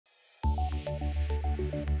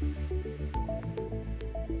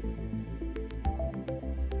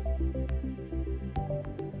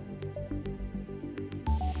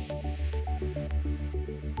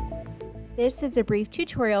This is a brief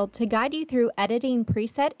tutorial to guide you through editing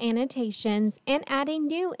preset annotations and adding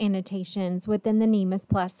new annotations within the NMUS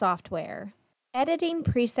Plus software. Editing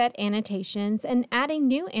preset annotations and adding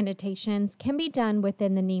new annotations can be done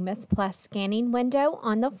within the NMUS Plus scanning window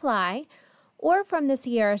on the fly or from the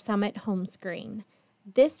Sierra Summit home screen.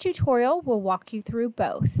 This tutorial will walk you through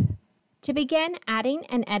both. To begin adding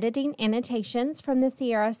and editing annotations from the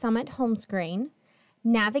Sierra Summit home screen,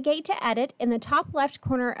 navigate to Edit in the top left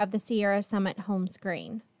corner of the Sierra Summit home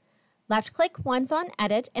screen. Left-click once on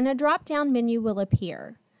Edit and a drop-down menu will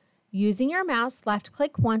appear. Using your mouse,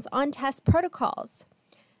 left-click once on Test Protocols.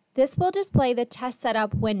 This will display the Test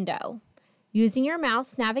Setup window. Using your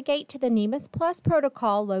mouse, navigate to the NMUS Plus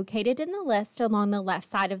protocol located in the list along the left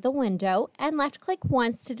side of the window and left-click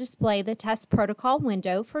once to display the Test Protocol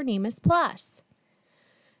window for NMUS Plus.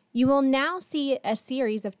 You will now see a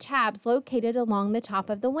series of tabs located along the top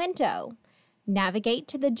of the window. Navigate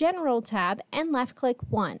to the General tab and left-click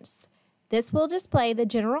once. This will display the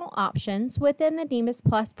general options within the NMUS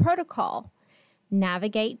Plus protocol.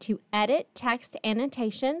 Navigate to Edit Text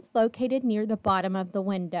Annotations located near the bottom of the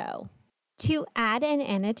window. To add an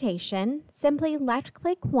annotation, simply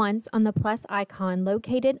left-click once on the plus icon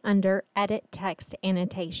located under Edit Text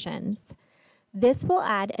Annotations. This will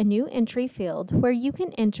add a new entry field where you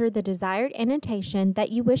can enter the desired annotation that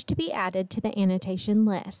you wish to be added to the annotation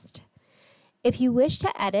list. If you wish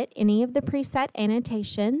to edit any of the preset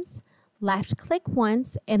annotations, left-click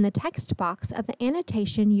once in the text box of the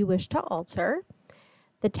annotation you wish to alter.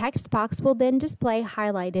 The text box will then display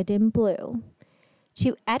highlighted in blue.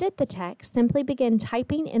 To edit the text, simply begin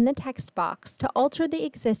typing in the text box to alter the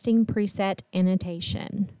existing preset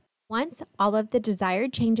annotation. Once all of the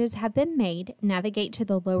desired changes have been made, navigate to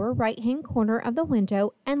the lower right-hand corner of the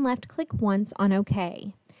window and left-click once on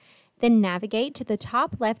OK. Then navigate to the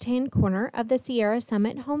top left-hand corner of the Sierra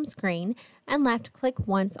Summit home screen and left-click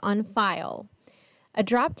once on File. A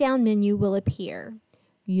drop-down menu will appear.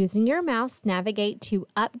 Using your mouse, navigate to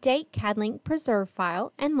Update CAD-Link Preserve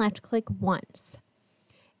File and left-click once.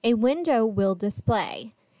 A window will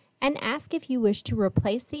display and ask if you wish to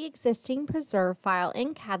replace the existing preserve file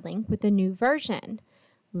in CAD-Link with a new version.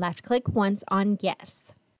 Left-click once on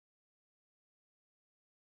Yes.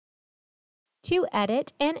 To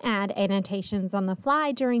edit and add annotations on the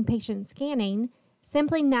fly during patient scanning,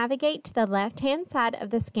 simply navigate to the left-hand side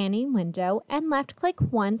of the scanning window and left-click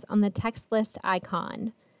once on the text list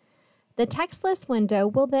icon. The text list window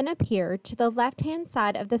will then appear to the left-hand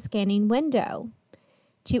side of the scanning window.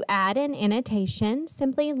 To add an annotation,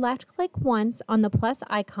 simply left-click once on the plus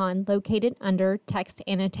icon located under Text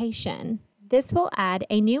Annotation. This will add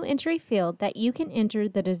a new entry field that you can enter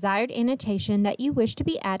the desired annotation that you wish to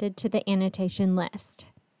be added to the annotation list.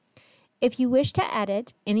 If you wish to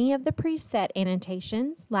edit any of the preset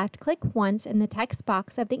annotations, left-click once in the text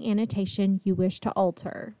box of the annotation you wish to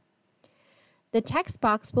alter. The text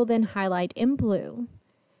box will then highlight in blue.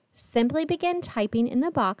 Simply begin typing in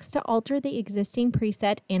the box to alter the existing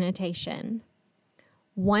preset annotation.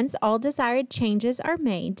 Once all desired changes are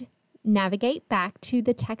made, navigate back to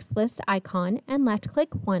the text list icon and left-click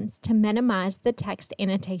once to minimize the text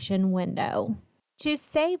annotation window. To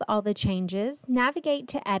save all the changes, navigate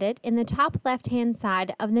to Edit in the top left-hand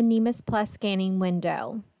side of the NMUS Plus scanning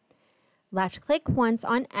window. Left-click once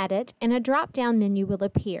on Edit and a drop-down menu will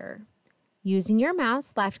appear. Using your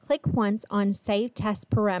mouse, left-click once on Save Test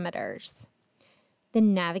Parameters.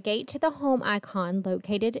 Then navigate to the Home icon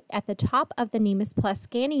located at the top of the NMUS Plus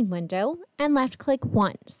scanning window and left-click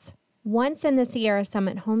once. Once in the Sierra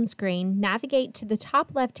Summit home screen, navigate to the top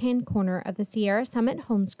left-hand corner of the Sierra Summit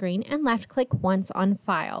home screen and left-click once on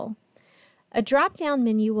File. A drop-down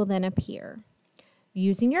menu will then appear.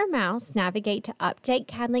 Using your mouse, navigate to Update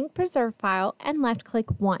CAD-Link Preserve File and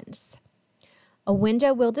left-click once. A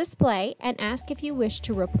window will display and ask if you wish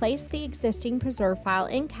to replace the existing preserve file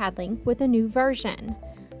in CAD-Link with a new version.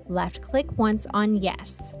 Left-click once on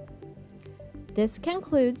Yes. This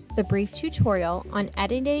concludes the brief tutorial on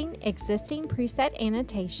editing existing preset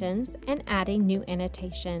annotations and adding new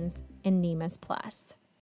annotations in NMUS Plus.